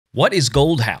What is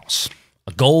Gold House?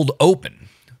 A gold open,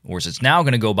 or as it's now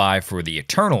going to go by for the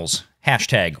Eternals,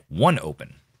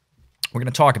 #OneOpen. We're going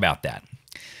to talk about that.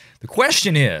 The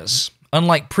question is,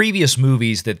 unlike previous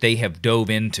movies that they have dove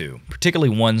into,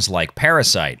 particularly ones like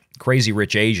Parasite, Crazy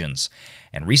Rich Asians,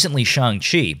 and recently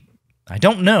Shang-Chi, I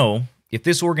don't know if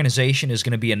this organization is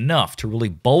going to be enough to really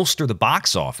bolster the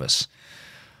box office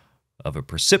of a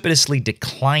precipitously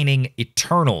declining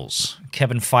Eternals,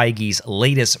 Kevin Feige's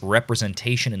latest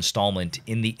representation installment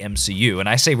in the MCU. And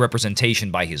I say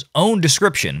representation by his own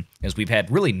description, as we've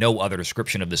had really no other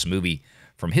description of this movie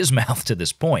from his mouth to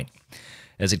this point,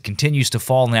 as it continues to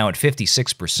fall now at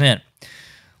 56%.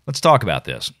 Let's talk about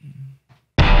this.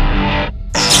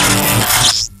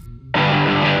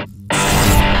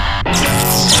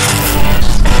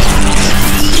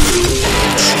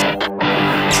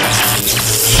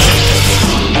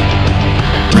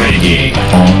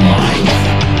 Online.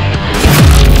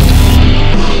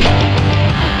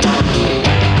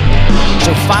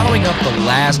 So following up the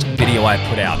last video I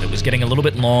put out that was getting a little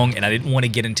bit long, and I didn't want to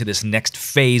get into this next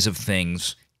phase of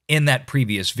things in that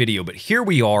previous video, but here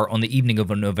we are on the evening of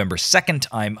November 2nd.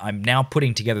 I'm now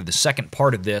putting together the second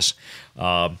part of this.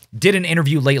 Did an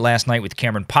interview late last night with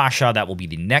Kamran Pasha. That will be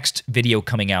the next video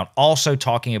coming out. Also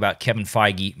talking about Kevin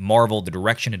Feige, Marvel, the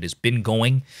direction it has been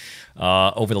going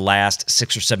over the last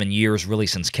 6 or 7 years, really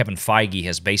since Kevin Feige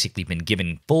has basically been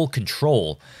given full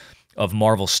control of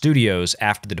Marvel Studios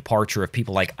after the departure of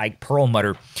people like Ike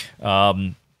Perlmutter,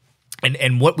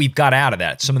 and what we've got out of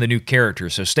that, some of the new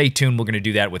characters. So stay tuned. We're going to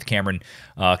do that with Cameron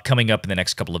coming up in the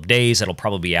next couple of days. That'll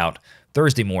probably be out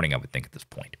Thursday morning, I would think, at this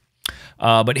point.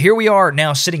 But here we are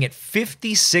now sitting at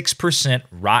 56%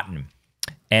 rotten,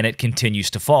 and it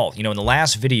continues to fall. You know, in the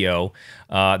last video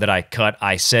that I cut,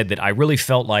 I said that I really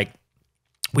felt like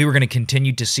we were going to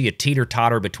continue to see a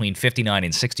teeter-totter between 59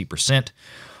 and 60%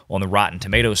 on the Rotten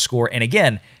Tomatoes score. And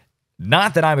again,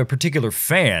 not that I'm a particular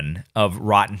fan of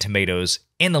Rotten Tomatoes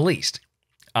in the least.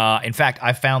 In fact,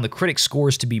 I found the critic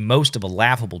scores to be most of a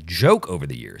laughable joke over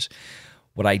the years.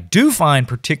 What I do find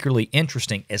particularly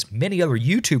interesting, as many other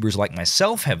YouTubers like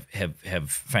myself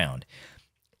have found,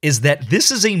 is that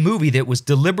this is a movie that was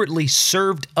deliberately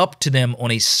served up to them on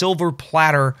a silver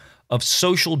platter of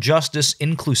social justice,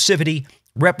 inclusivity,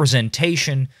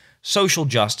 representation, social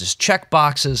justice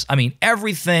checkboxes. I mean,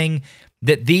 everything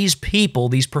that these people,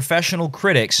 these professional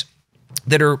critics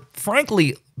that are,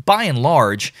 frankly, by and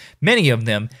large, many of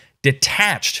them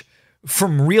detached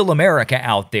from real America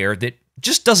out there that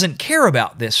just doesn't care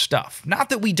about this stuff. Not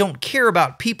that we don't care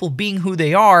about people being who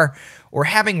they are or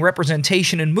having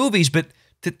representation in movies, but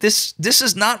that this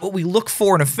is not what we look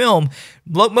for in a film.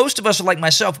 Most of us are like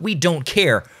myself. We don't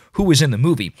care who is in the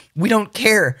movie. We don't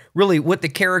care really what the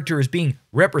character is being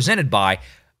represented by.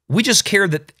 We just care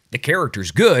that the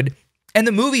character's good and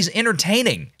the movie's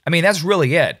entertaining. I mean, that's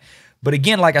really it. But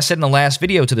again, like I said in the last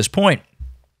video to this point,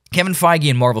 Kevin Feige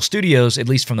and Marvel Studios, at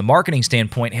least from the marketing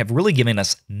standpoint, have really given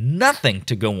us nothing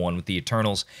to go on with the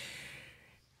Eternals.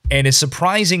 And it's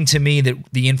surprising to me that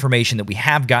the information that we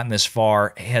have gotten this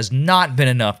far has not been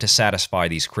enough to satisfy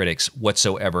these critics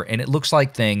whatsoever. And it looks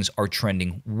like things are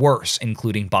trending worse,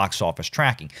 including box office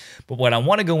tracking. But what I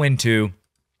want to go into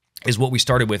is what we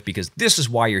started with, because this is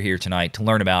why you're here tonight, to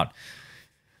learn about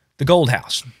the Gold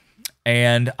House.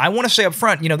 And I want to say up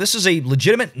front, you know, this is a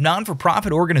legitimate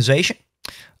non-for-profit organization.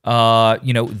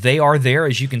 You know, they are there,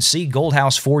 as you can see. Gold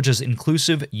House forges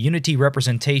inclusive unity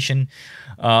representation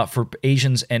for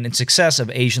Asians and in success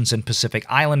of Asians and Pacific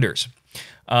Islanders.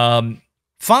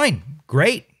 Fine,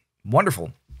 great,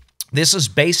 wonderful. This is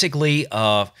basically you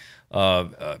know,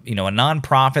 a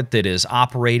nonprofit that is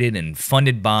operated and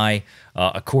funded by,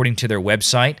 according to their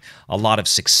website, a lot of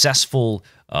successful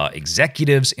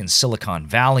executives in Silicon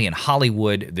Valley and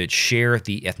Hollywood that share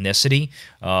the ethnicity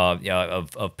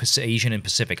of Asian and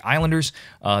Pacific Islanders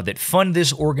that fund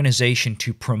this organization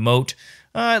to promote,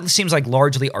 it seems like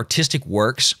largely artistic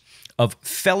works of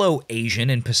fellow Asian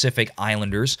and Pacific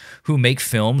Islanders who make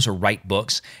films or write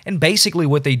books. And basically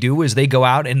what they do is they go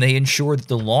out and they ensure that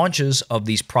the launches of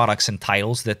these products and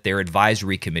titles that their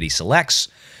advisory committee selects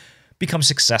become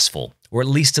successful, or at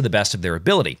least to the best of their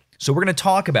ability. So we're going to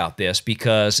talk about this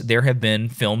because there have been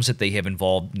films that they have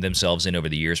involved themselves in over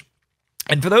the years.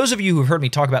 And for those of you who've heard me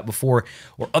talk about before,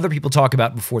 or other people talk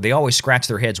about before, they always scratch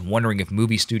their heads wondering if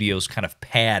movie studios kind of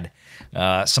pad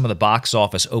some of the box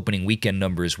office opening weekend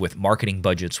numbers with marketing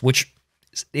budgets, which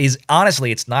is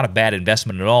honestly, it's not a bad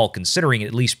investment at all, considering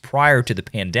at least prior to the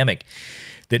pandemic,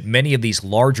 that many of these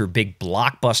larger, big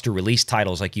blockbuster release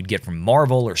titles like you'd get from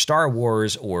Marvel or Star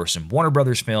Wars or some Warner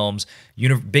Brothers films,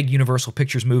 big Universal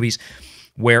Pictures movies,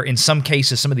 where in some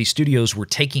cases some of these studios were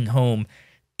taking home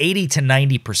 80 to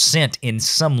 90% in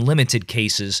some limited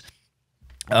cases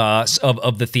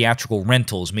of the theatrical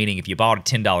rentals, meaning if you bought a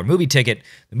 $10 movie ticket,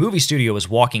 the movie studio is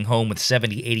walking home with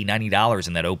 $70, $80, $90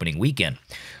 in that opening weekend.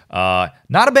 Not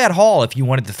a bad haul if you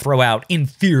wanted to throw out, in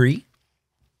theory,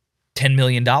 $10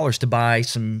 million to buy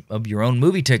some of your own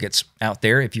movie tickets out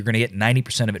there if you're going to get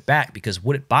 90% of it back, because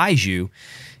what it buys you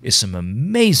is some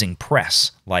amazing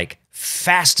press, like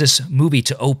fastest movie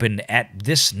to open at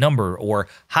this number, or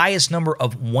highest number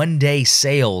of one-day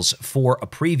sales for a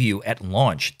preview at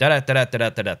launch,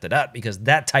 because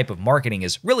that type of marketing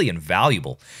is really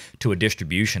invaluable to a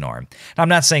distribution arm. And I'm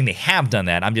not saying they have done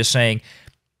that. I'm just saying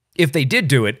if they did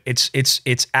do it,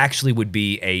 it's actually would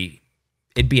be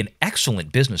it'd be an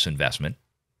excellent business investment.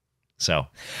 So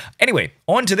anyway,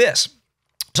 on to this.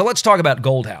 So let's talk about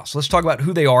Gold House. Let's talk about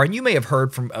who they are. And you may have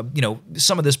heard from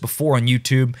some of this before on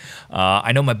YouTube.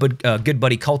 I know my good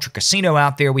buddy Culture Casino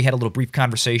out there. We had a little brief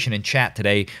conversation in chat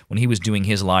today when he was doing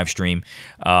his live stream.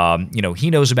 He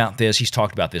knows about this. He's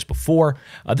talked about this before.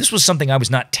 This was something I was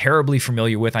not terribly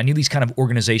familiar with. I knew these kind of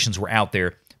organizations were out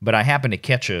there, but I happened to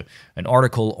catch an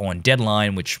article on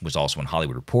Deadline, which was also in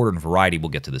Hollywood Reporter and Variety. We'll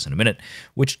get to this in a minute,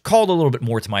 which called a little bit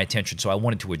more to my attention. So I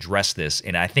wanted to address this.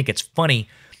 And I think it's funny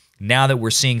now that we're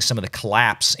seeing some of the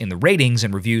collapse in the ratings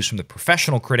and reviews from the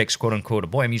professional critics, quote unquote.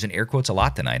 Boy, I'm using air quotes a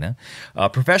lot tonight, huh?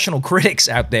 Professional critics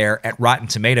out there at Rotten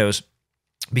Tomatoes,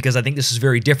 because I think this is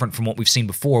very different from what we've seen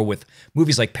before with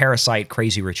movies like Parasite,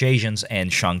 Crazy Rich Asians,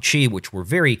 and Shang-Chi, which were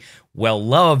very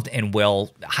well-loved and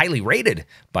highly rated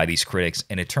by these critics,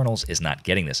 and Eternals is not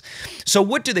getting this. So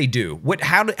what do they do?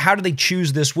 How do they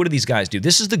choose this? What do these guys do?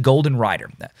 This is the Golden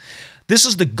Rider. This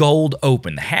is the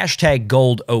GoldOpen, the hashtag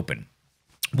GoldOpen,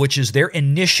 which is their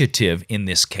initiative in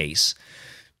this case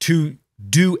to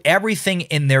do everything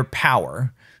in their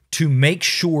power to make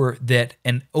sure that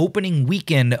an opening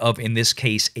weekend of, in this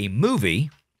case, a movie,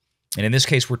 and in this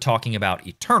case we're talking about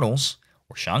Eternals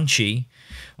or Shang-Chi,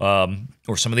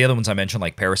 or some of the other ones I mentioned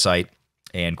like Parasite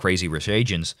and Crazy Rich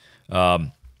Asians,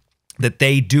 that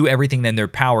they do everything in their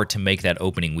power to make that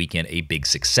opening weekend a big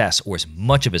success, or as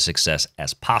much of a success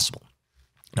as possible.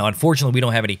 Now, unfortunately, we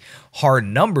don't have any hard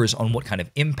numbers on what kind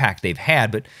of impact they've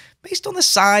had, but based on the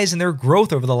size and their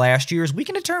growth over the last years, we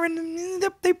can determine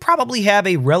that they probably have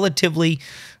a relatively,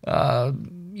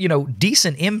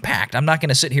 decent impact. I'm not going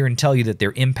to sit here and tell you that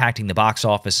they're impacting the box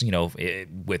office,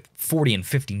 with $40 and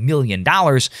 $50 million,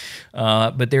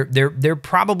 but they're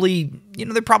probably,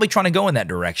 they're probably trying to go in that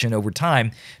direction over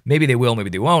time. Maybe they will,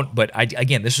 maybe they won't. But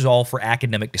again, this is all for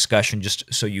academic discussion,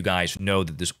 just so you guys know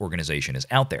that this organization is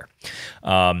out there.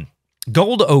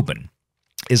 GoldOpen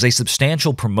is a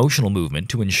substantial promotional movement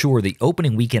to ensure the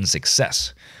opening weekend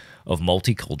success of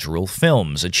multicultural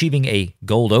films. Achieving a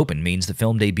GoldOpen means the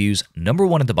film debuts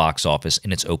 #1 at the box office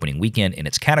in its opening weekend in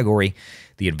its category.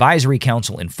 The Advisory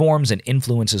Council informs and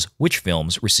influences which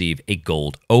films receive a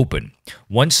GoldOpen.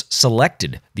 Once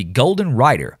selected, the Golden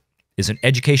Rider is an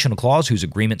educational clause whose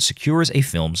agreement secures a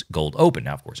film's GoldOpen.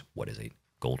 Now, of course, what is a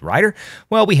Gold Rider?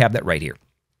 Well, we have that right here.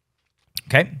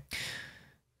 Okay?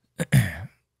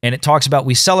 And it talks about,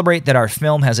 we celebrate that our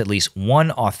film has at least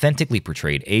one authentically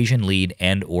portrayed Asian lead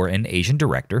and or an Asian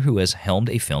director who has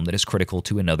helmed a film that is critical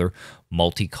to another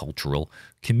multicultural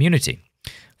community.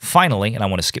 Finally, and I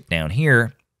want to skip down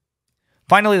here,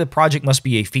 finally, the project must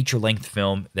be a feature-length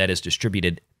film that is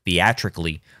distributed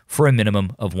theatrically for a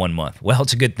minimum of 1 month. Well,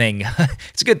 it's a good thing.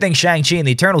 It's a good thing Shang-Chi and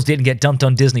the Eternals didn't get dumped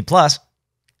on Disney+.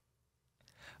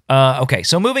 Okay,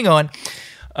 so moving on.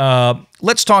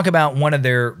 Let's talk about one of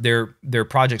their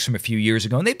projects from a few years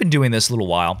ago, and they've been doing this a little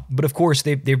while, but of course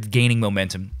they're gaining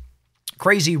momentum.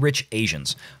 Crazy Rich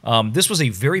Asians. This was a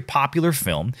very popular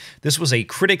film. This was a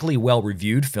critically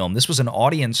well-reviewed film. This was an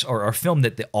audience, or a film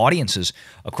that the audiences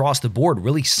across the board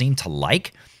really seemed to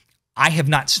like. I have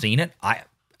not seen it.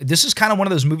 This is kind of one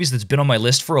of those movies that's been on my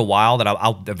list for a while that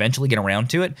I'll eventually get around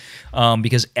to it,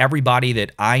 because everybody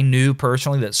that I knew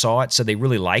personally that saw it said they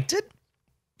really liked it.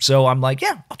 So I'm like,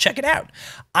 yeah, I'll check it out.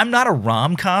 I'm not a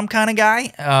rom-com kind of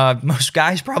guy. Most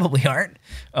guys probably aren't.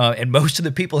 And most of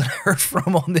the people that I heard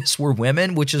from on this were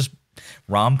women, which is,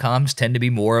 rom-coms tend to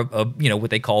be more of what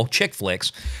they call chick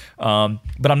flicks.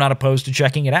 But I'm not opposed to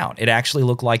checking it out. It actually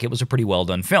looked like it was a pretty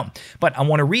well-done film. But I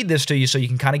want to read this to you so you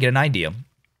can kind of get an idea.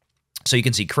 So you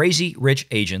can see Crazy Rich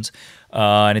Asians,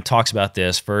 and it talks about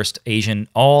this. First,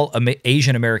 all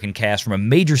Asian American cast from a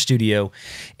major studio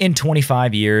in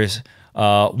 25 years.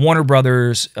 Warner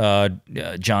Brothers,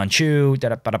 John Chu.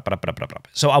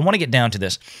 So I want to get down to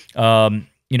this.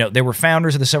 they were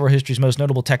founders of the several history's most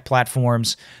notable tech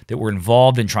platforms that were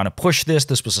involved in trying to push this.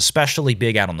 This was especially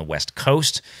big out on the West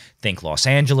Coast. Think Los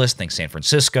Angeles, think San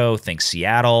Francisco, think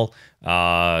Seattle,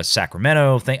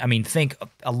 Sacramento. Think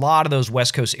a lot of those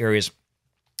West Coast areas,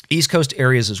 East Coast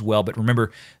areas as well. But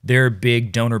remember, their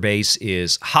big donor base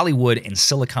is Hollywood and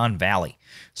Silicon Valley.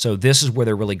 So this is where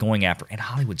they're really going after, and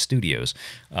Hollywood studios.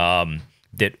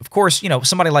 That, of course,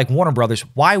 somebody like Warner Brothers,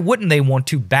 why wouldn't they want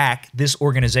to back this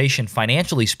organization,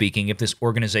 financially speaking, if this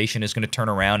organization is going to turn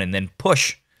around and then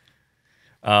push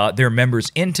their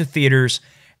members into theaters?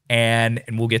 And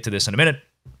we'll get to this in a minute.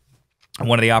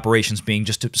 One of the operations being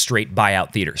just to straight buy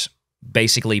out theaters.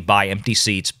 Basically, buy empty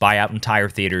seats, buy out entire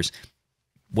theaters.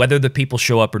 Whether the people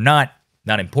show up or not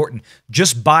important.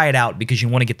 Just buy it out because you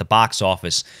want to get the box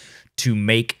office to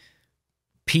make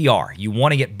PR. You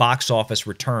want to get box office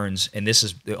returns, and this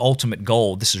is the ultimate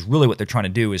goal. This is really what they're trying to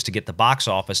do, is to get the box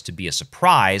office to be a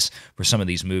surprise for some of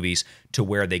these movies, to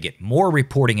where they get more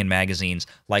reporting in magazines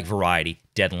like Variety,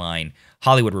 Deadline,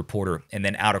 Hollywood Reporter, and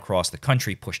then out across the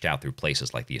country, pushed out through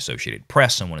places like the Associated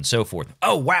Press, so on and so forth.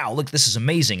 Oh, wow, look, this is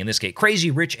amazing. In this case,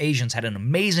 Crazy Rich Asians had an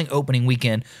amazing opening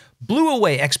weekend, blew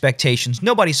away expectations.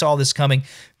 Nobody saw this coming.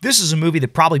 This is a movie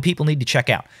that probably people need to check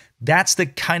out. That's the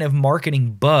kind of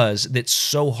marketing buzz that's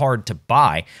so hard to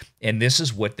buy, and this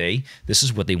is what they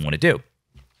want to do.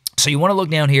 So you want to look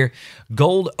down here,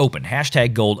 GoldOpen,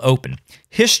 hashtag GoldOpen.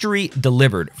 History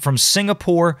delivered from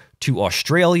Singapore to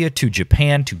Australia to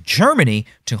Japan to Germany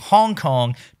to Hong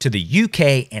Kong to the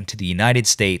UK and to the United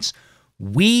States.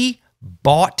 We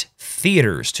bought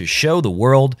theaters to show the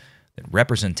world that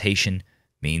representation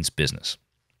means business.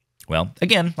 Well,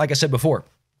 again, like I said before,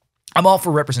 I'm all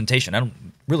for representation. I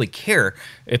don't really care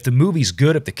if the movie's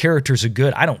good, if the characters are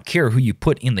good. I don't care who you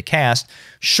put in the cast,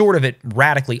 short of it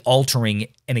radically altering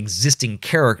an existing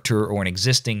character or an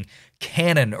existing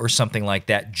canon or something like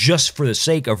that, just for the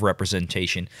sake of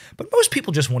representation. But most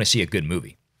people just want to see a good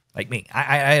movie. Like me,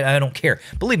 I don't care.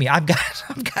 Believe me, I've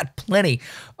got plenty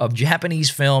of Japanese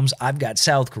films. I've got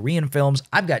South Korean films.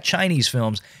 I've got Chinese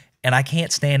films. And I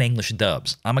can't stand English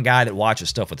dubs. I'm a guy that watches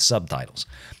stuff with subtitles.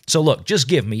 So look, just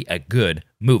give me a good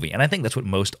movie. And I think that's what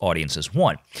most audiences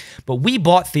want. But we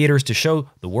bought theaters to show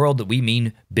the world that we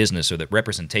mean business, or that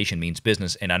representation means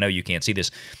business. And I know you can't see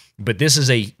this, but this is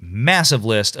a massive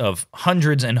list of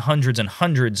hundreds and hundreds and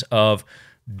hundreds of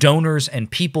donors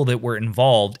and people that were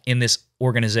involved in this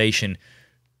organization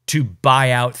to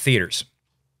buy out theaters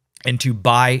and to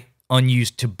buy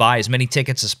as many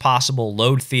tickets as possible,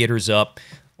 load theaters up,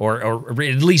 or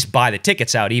at least buy the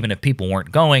tickets out, even if people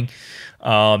weren't going.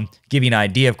 Give you an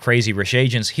idea of Crazy Rich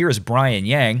Asians. Here is Brian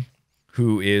Yang,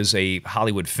 who is a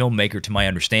Hollywood filmmaker, to my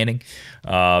understanding.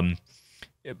 Now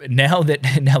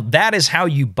that is how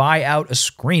you buy out a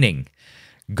screening.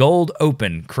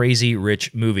 GoldOpen, Crazy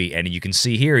Rich movie. And you can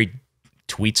see here, he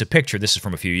tweets a picture. This is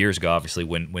from a few years ago, obviously,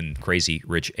 when Crazy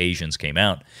Rich Asians came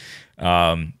out,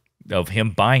 of him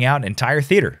buying out an entire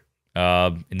theater.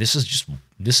 And this is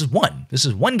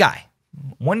one guy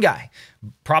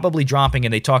probably dropping,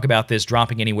 and they talk about this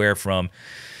dropping anywhere from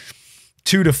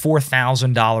 $2,000 to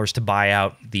 $4,000 to buy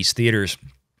out these theaters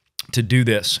to do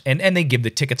this. And they give the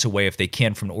tickets away if they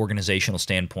can from an organizational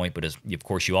standpoint, but of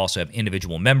course you also have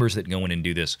individual members that go in and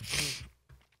do this.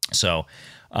 So,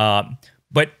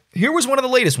 but here was one of the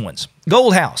latest ones,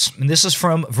 Gold House, and this is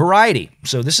from Variety.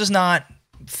 So this is not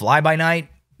fly-by-night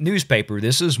newspaper.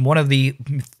 This is one of the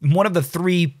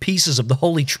three pieces of the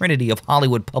holy trinity of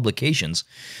Hollywood publications: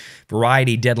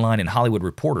 Variety, Deadline, and Hollywood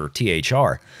Reporter,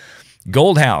 THR.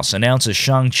 Gold House announces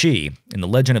Shang-Chi and the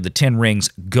Legend of the Ten Rings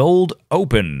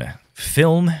GoldOpen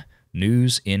film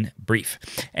news in brief.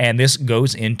 And this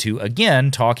goes into,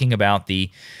 again, talking about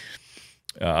the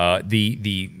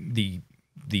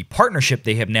partnership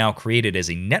they have now created as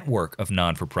a network of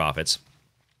non-for-profits.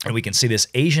 And we can see this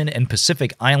Asian and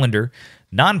Pacific Islander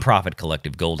nonprofit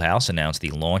collective Gold House announced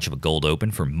the launch of a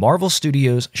GoldOpen for Marvel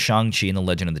Studios' Shang-Chi and the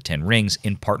Legend of the Ten Rings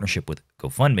in partnership with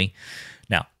GoFundMe.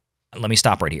 Now, let me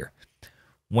stop right here.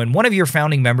 When one of your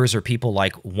founding members are people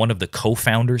like one of the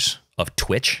co-founders of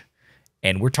Twitch,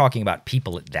 and we're talking about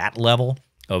people at that level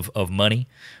of money,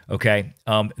 okay,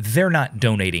 they're not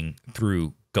donating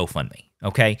through GoFundMe,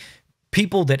 okay?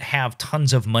 People that have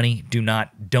tons of money do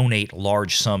not donate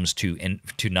large sums to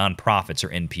nonprofits or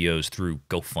NPOs through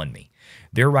GoFundMe.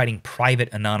 They're writing private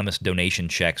anonymous donation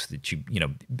checks that you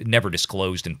never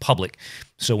disclosed in public.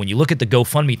 So when you look at the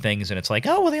GoFundMe things and it's like,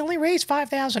 oh, well, they only raised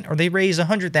 $5,000 or they raised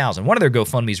 $100,000. One of their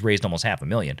GoFundMes raised almost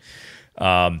 $500,000.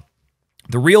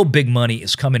 The real big money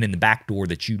is coming in the back door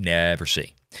that you never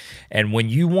see. And when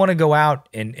you want to go out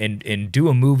and do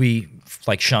a movie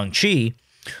like Shang-Chi,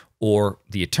 or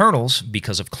the Eternals,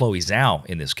 because of Chloe Zhao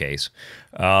in this case,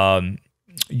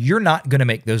 you're not going to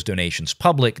make those donations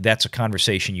public. That's a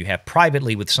conversation you have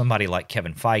privately with somebody like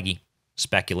Kevin Feige,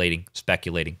 speculating.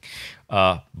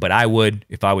 But I would,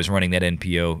 if I was running that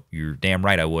NPO, you're damn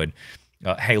right I would.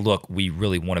 Hey, look, we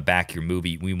really want to back your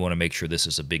movie. We want to make sure this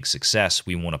is a big success.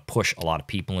 We want to push a lot of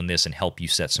people in this and help you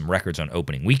set some records on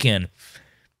opening weekend.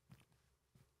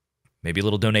 Maybe a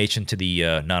little donation to the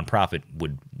nonprofit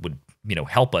would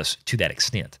help us to that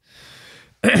extent.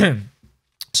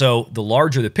 So the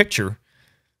larger the picture,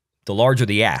 the larger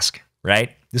the ask,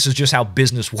 right? This is just how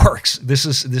business works. This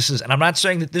is, and I'm not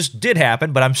saying that this did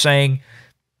happen, but I'm saying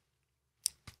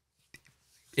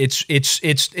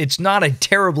it's not a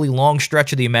terribly long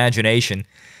stretch of the imagination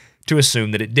to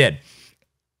assume that it did.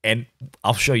 And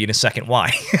I'll show you in a second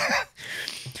why.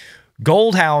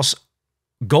 GoldOpen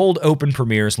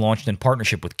premieres launched in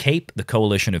partnership with CAPE, the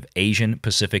Coalition of Asian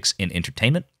Pacifics in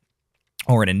Entertainment,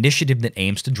 or an initiative that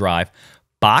aims to drive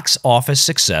box office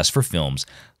success for films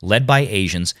led by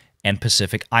Asians and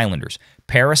Pacific Islanders.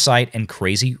 Parasite and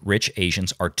Crazy Rich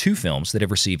Asians are two films that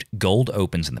have received Gold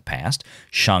Opens in the past.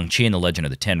 Shang-Chi and the Legend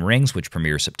of the Ten Rings, which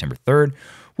premieres September 3rd,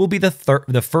 will be the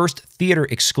first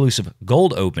theater-exclusive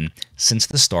Gold Open since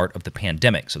the start of the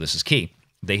pandemic. So this is key.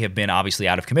 They have been obviously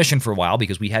out of commission for a while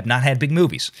because we have not had big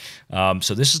movies.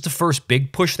 So this is the first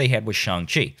big push they had with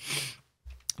Shang-Chi.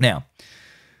 Now,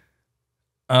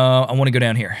 I want to go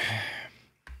down here.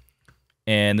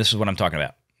 And this is what I'm talking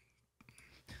about.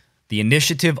 The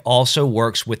initiative also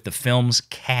works with the film's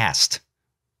cast,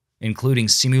 including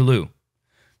Simu Liu,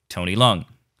 Tony Leung,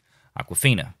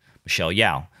 Awkwafina, Michelle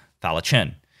Yeoh, Thala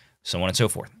Chen, so on and so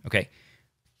forth. Okay,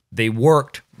 they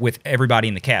worked with everybody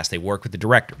in the cast. They worked with the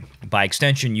director. By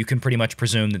extension, you can pretty much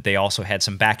presume that they also had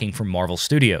some backing from Marvel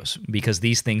Studios, because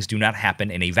these things do not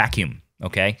happen in a vacuum.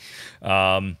 Okay,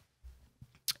 and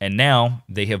now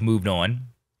they have moved on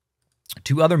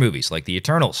to other movies like The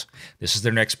Eternals. This is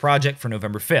their next project for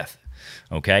November 5th.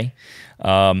 Okay?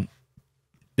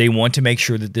 They want to make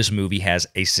sure that this movie has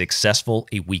a successful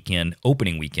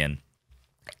opening weekend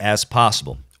as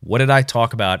possible. What did I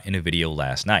talk about in a video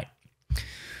last night?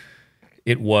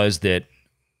 It was that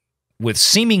with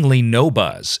seemingly no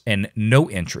buzz and no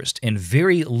interest and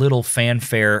very little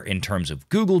fanfare in terms of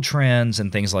Google Trends and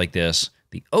things like this,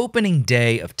 the opening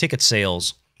day of ticket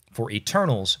sales for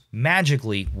Eternals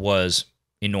magically was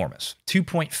enormous.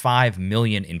 2.5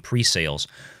 million in pre-sales,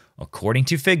 according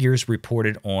to figures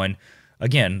reported on,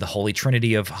 again, the holy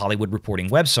trinity of Hollywood reporting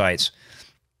websites,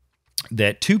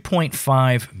 that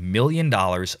 $2.5 million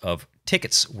of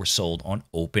tickets were sold on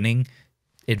opening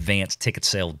advanced ticket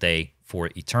sale day for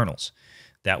Eternals.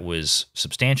 That was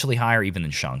substantially higher even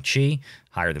than Shang-Chi,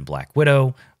 higher than Black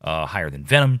Widow, higher than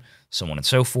Venom, so on and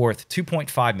so forth.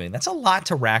 2.5 million. That's a lot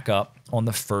to rack up on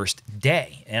the first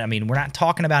day. And I mean, we're not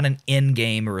talking about an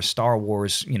Endgame or a Star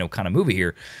Wars, kind of movie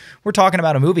here. We're talking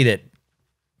about a movie that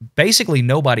basically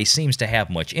nobody seems to have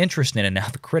much interest in, and now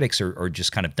the critics are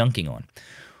just kind of dunking on.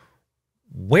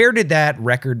 Where did that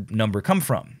record number come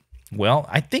from? Well,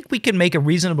 I think we can make a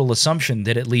reasonable assumption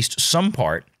that at least some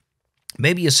part,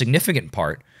 maybe a significant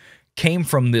part, came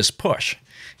from this push.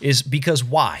 Is because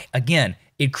why? Again,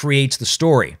 it creates the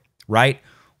story, right?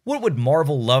 What would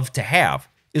Marvel love to have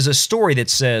is a story that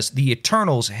says the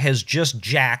Eternals has just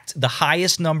jacked the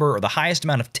highest number or the highest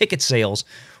amount of ticket sales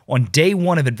on day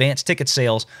one of advanced ticket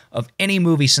sales of any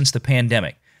movie since the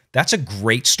pandemic. That's a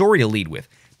great story to lead with.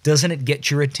 Doesn't it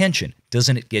get your attention?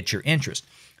 Doesn't it get your interest?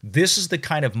 This is the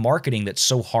kind of marketing that's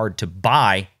so hard to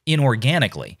buy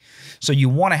inorganically. So you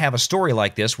want to have a story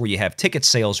like this where you have ticket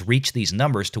sales reach these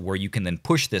numbers to where you can then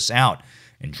push this out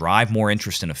and drive more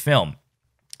interest in a film.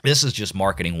 This is just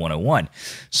marketing 101.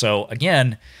 So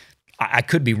again, I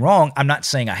could be wrong. I'm not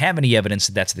saying I have any evidence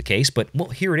that that's the case, but well,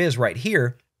 here it is right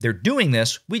here. They're doing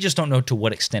this. We just don't know to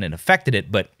what extent it affected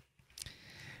it, but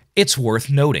it's worth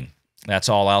noting. That's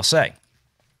all I'll say.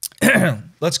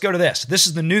 Let's go to this. This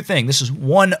is the new thing. This is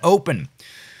OneOpen.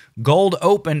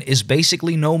 GoldOpen is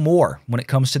basically no more when it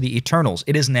comes to the Eternals.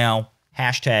 It is now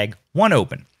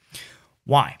 #OneOpen.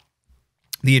 Why?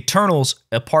 The Eternals,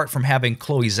 apart from having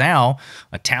Chloe Zhao,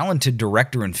 a talented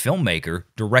director and filmmaker,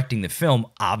 directing the film,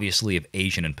 obviously of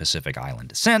Asian and Pacific Island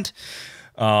descent,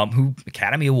 who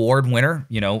Academy Award winner,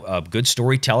 a good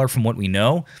storyteller from what we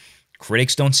know.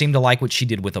 Critics don't seem to like what she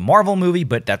did with a Marvel movie,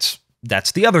 but that's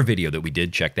the other video that we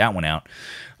did. Check that one out.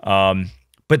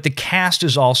 But the cast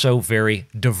is also very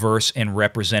diverse and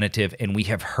representative, and we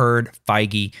have heard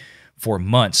Feige for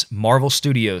months, Marvel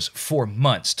Studios for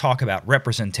months, talk about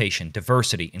representation,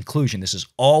 diversity, inclusion. This is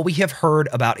all we have heard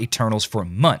about Eternals for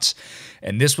months,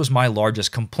 and this was my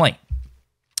largest complaint.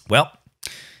 Well,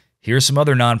 Here's some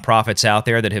other nonprofits out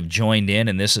there that have joined in,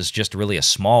 and this is just really a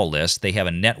small list. They have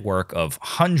a network of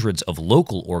hundreds of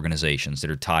local organizations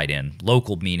that are tied in.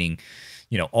 Local meaning,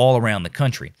 all around the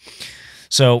country.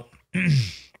 So,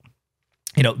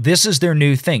 this is their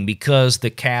new thing because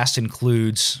the cast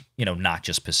includes, not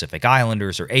just Pacific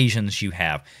Islanders or Asians. You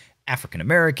have African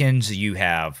Americans. You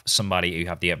have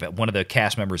one of the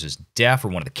cast members is deaf, or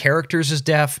one of the characters is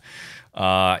deaf.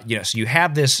 So you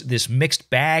have this mixed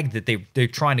bag that they're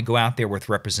trying to go out there with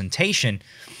representation,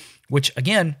 which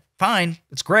again, fine,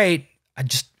 it's great.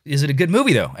 Is it a good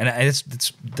movie though? And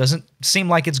it doesn't seem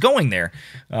like it's going there.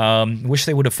 Wish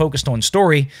they would have focused on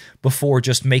story before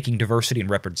just making diversity and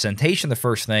representation the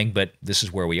first thing, but this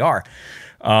is where we are.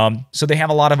 So they have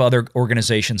a lot of other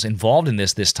organizations involved in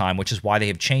this time, which is why they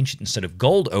have changed it. Instead of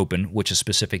GoldOpen, which is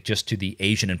specific just to the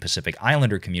Asian and Pacific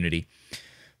Islander community,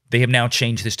 they have now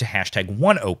changed this to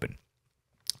 #OneOpen.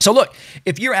 So look,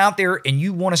 if you're out there and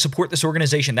you want to support this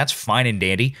organization, that's fine and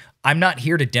dandy. I'm not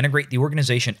here to denigrate the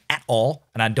organization at all,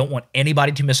 and I don't want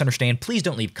anybody to misunderstand. Please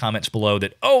don't leave comments below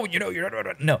that,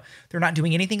 no, they're not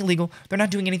doing anything illegal. They're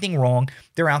not doing anything wrong.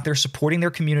 They're out there supporting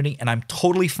their community, and I'm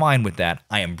totally fine with that.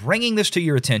 I am bringing this to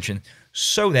your attention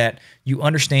so that you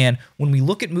understand when we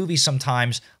look at movies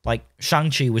sometimes, like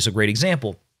Shang-Chi was a great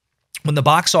example, when the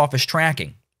box office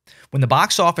tracking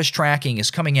is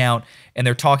coming out and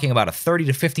they're talking about a 30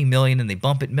 to 50 million and they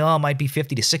bump it, it might be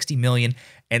 50 to 60 million.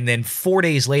 And then 4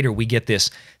 days later, we get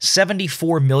this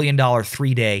 $74 million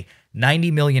 3-day,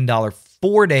 $90 million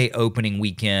 4-day opening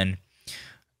weekend.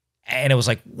 And it was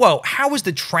like, whoa, how is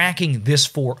the tracking this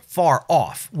far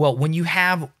off? Well, when you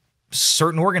have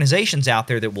certain organizations out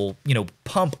there that will,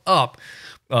 pump up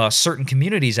certain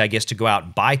communities, I guess, to go out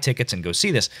and buy tickets and go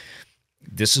see this.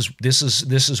 This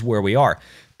is where we are.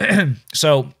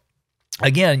 So,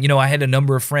 again, I had a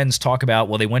number of friends talk about,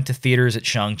 well, they went to theaters at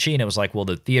Shang-Chi, and it was like, well,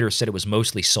 the theater said it was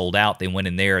mostly sold out. They went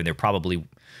in there, and they're probably,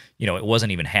 it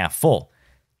wasn't even half full.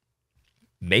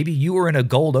 Maybe you were in a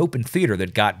GoldOpen theater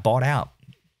that got bought out.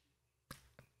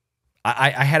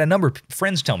 I had a number of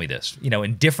friends tell me this,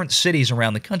 in different cities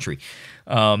around the country.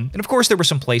 And of course, there were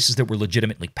some places that were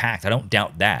legitimately packed. I don't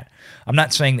doubt that. I'm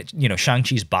not saying that,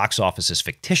 Shang-Chi's box office is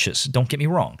fictitious. Don't get me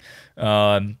wrong.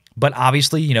 But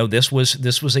obviously, this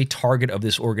was a target of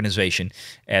this organization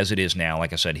as it is now.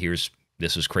 Like I said,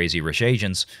 this is Crazy Rich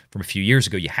Asians from a few years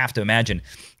ago. You have to imagine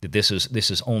that this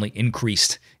is only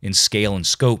increased in scale and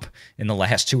scope in the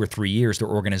last 2 or 3 years. Their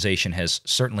organization has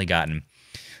certainly gotten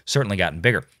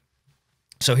bigger.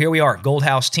 So here we are, Gold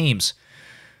House teams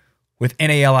with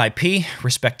NALIP,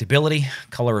 respectability,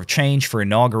 color of change for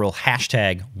inaugural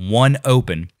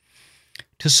 #OneOpen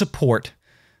to support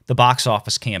the box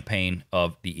office campaign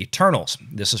of the Eternals.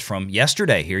 This is from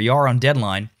yesterday. Here you are on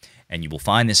Deadline, and you will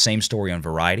find this same story on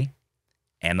Variety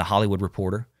and The Hollywood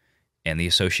Reporter and the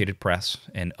Associated Press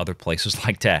and other places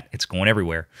like that. It's going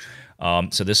everywhere.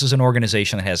 So this is an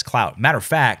organization that has clout. Matter of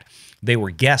fact, they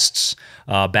were guests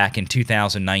back in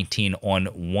 2019 on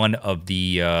one of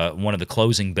the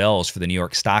closing bells for the New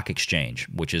York Stock Exchange,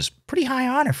 which is pretty high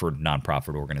honor for a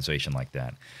nonprofit organization like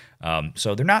that.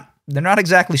 So they're not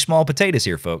exactly small potatoes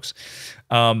here, folks.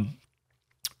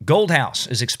 Gold House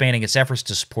is expanding its efforts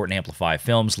to support and amplify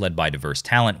films led by diverse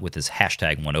talent with its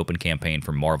 #OneOpen campaign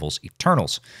for Marvel's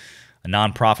Eternals. A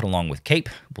nonprofit, along with CAPE,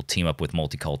 will team up with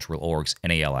multicultural orgs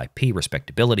NALIP,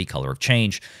 Respectability, Color of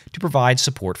Change, to provide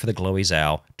support for the Chloe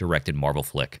Zhao directed Marvel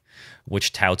flick,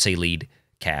 which touts a lead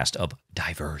cast of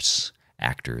diverse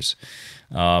actors.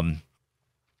 Blah,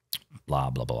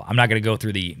 blah, blah. I'm not going to go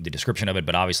through the description of it,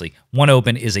 but obviously,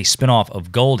 OneOpen is a spinoff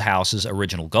of Gold House's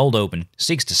original GoldOpen,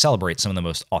 seeks to celebrate some of the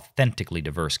most authentically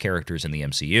diverse characters in the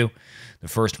MCU. The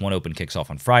first OneOpen kicks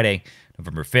off on Friday,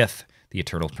 November 5th. The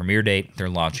Eternals premiere date. They're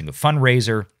launching a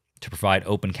fundraiser to provide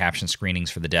open caption screenings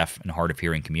for the deaf and hard of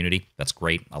hearing community. That's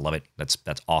great. I love it. That's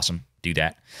awesome. Do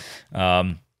that.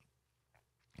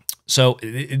 So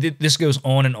this goes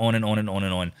on and on and on and on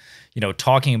and on,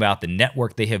 talking about the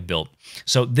network they have built.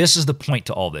 So this is the point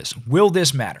to all this. Will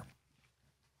this matter?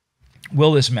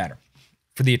 Will this matter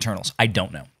for the Eternals? I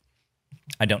don't know.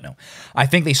 I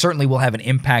think they certainly will have an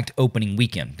impact opening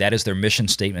weekend. That is their mission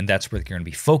statement. That's where they're going to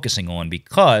be focusing on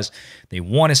because they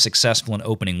want as successful an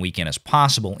opening weekend as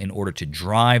possible in order to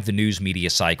drive the news media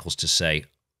cycles to say,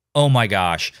 oh my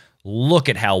gosh, look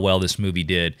at how well this movie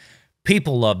did.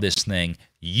 People love this thing.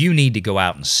 You need to go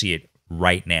out and see it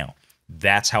right now.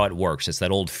 That's how it works. It's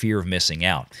that old fear of missing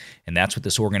out. And that's what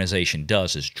this organization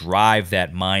does, is drive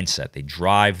that mindset. They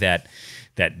drive that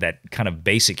kind of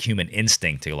basic human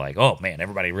instinct to like, oh man,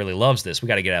 everybody really loves this. We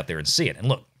got to get out there and see it. And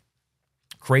look,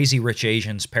 Crazy Rich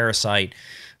Asians, Parasite.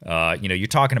 You're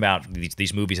talking about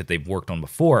these movies that they've worked on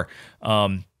before.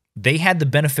 They had the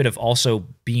benefit of also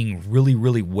being really,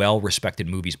 really well-respected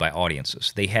movies by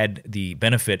audiences. They had the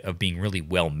benefit of being really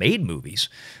well-made movies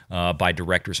by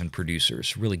directors and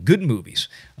producers, really good movies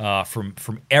from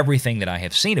everything that I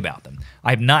have seen about them.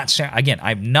 I've not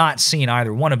seen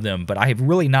either one of them, but I have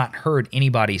really not heard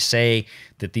anybody say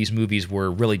that these movies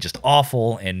were really just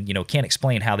awful and, can't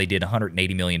explain how they did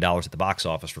 $180 million at the box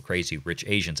office for Crazy Rich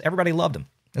Asians. Everybody loved them.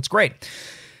 That's great.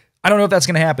 I don't know if that's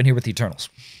going to happen here with The Eternals.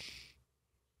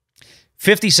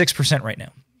 56% right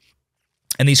now.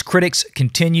 And these critics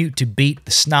continue to beat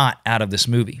the snot out of this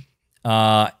movie.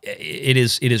 It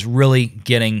is really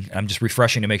getting, I'm just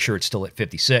refreshing to make sure it's still at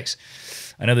 56.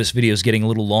 I know this video is getting a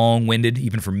little long-winded,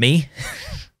 even for me.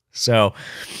 So,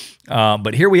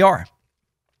 but here we are.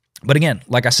 But again,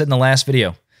 like I said in the last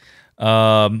video,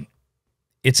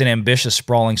 it's an ambitious,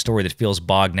 sprawling story that feels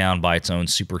bogged down by its own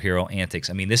superhero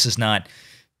antics. I mean, this is not...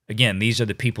 Again, these are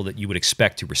the people that you would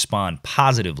expect to respond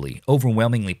positively,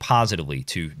 overwhelmingly positively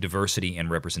to diversity and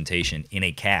representation in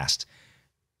a cast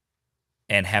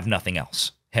and have nothing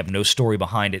else, have no story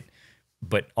behind it.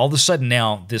 But all of a sudden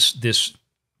now this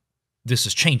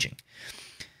is changing.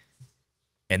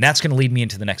 And that's going to lead me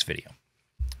into the next video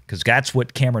because that's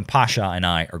what Kamran Pasha and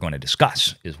I are going to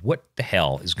discuss is what the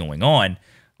hell is going on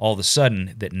all of a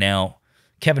sudden that now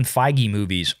Kevin Feige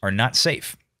movies are not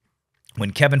safe.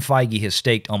 When Kevin Feige has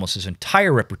staked almost his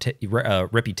entire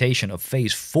reputation of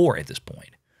Phase 4 at this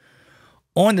point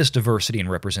on this diversity and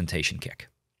representation kick.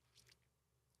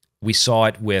 We saw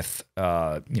it with,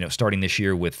 starting this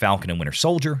year with Falcon and Winter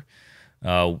Soldier,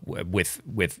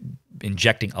 with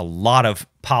injecting a lot of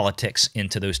politics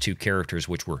into those two characters,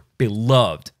 which were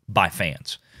beloved by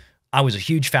fans. I was a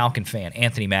huge Falcon fan,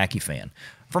 Anthony Mackie fan,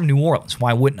 from New Orleans.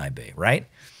 Why wouldn't I be, right?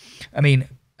 I mean...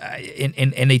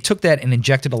 And they took that and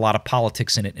injected a lot of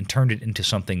politics in it and turned it into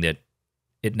something that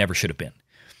it never should have been.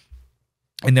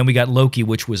 And then we got Loki,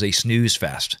 which was a snooze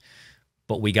fest.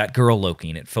 But we got Girl Loki,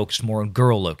 and it focused more on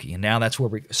Girl Loki. And now that's where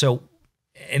we... So,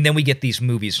 and then we get these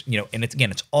movies, and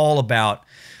it's all about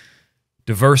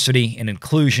diversity and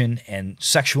inclusion and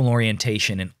sexual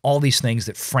orientation and all these things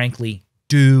that, frankly,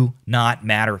 do not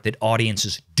matter, that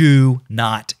audiences do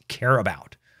not care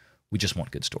about. We just want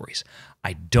good stories.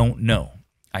 I don't know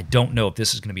if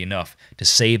this is going to be enough to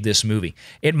save this movie.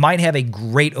 It might have a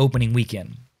great opening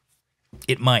weekend.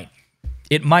 It might.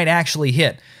 It might actually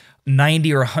hit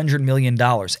 $90 or $100 million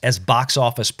as Box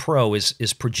Office Pro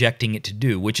is projecting it to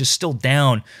do, which is still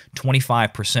down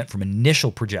 25% from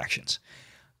initial projections.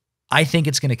 I think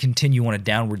it's going to continue on a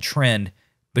downward trend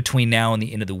between now and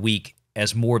the end of the week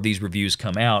as more of these reviews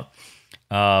come out.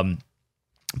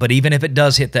 But even if it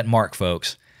does hit that mark,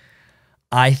 folks,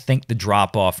 I think the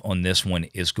drop-off on this one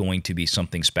is going to be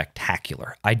something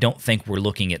spectacular. I don't think we're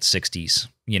looking at 60s,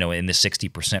 in the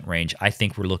 60% range. I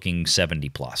think we're looking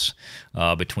 70-plus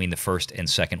between the first and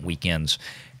second weekends.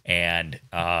 And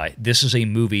this is a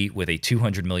movie with a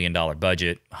 $200 million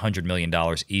budget, $100 million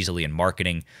easily in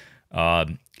marketing.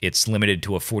 It's limited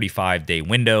to a 45-day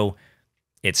window.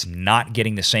 It's not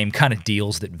getting the same kind of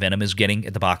deals that Venom is getting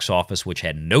at the box office, which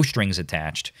had no strings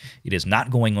attached. It is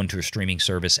not going onto a streaming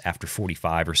service after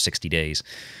 45 or 60 days.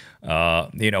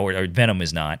 Or Venom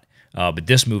is not. But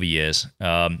this movie is.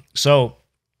 So,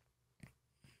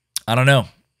 I don't know.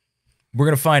 We're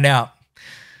going to find out.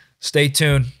 Stay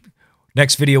tuned.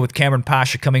 Next video with Kamran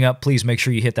Pasha coming up. Please make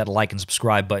sure you hit that like and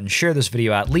subscribe button. Share this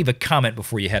video out. Leave a comment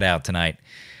before you head out tonight.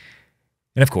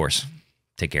 And, of course,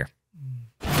 take care.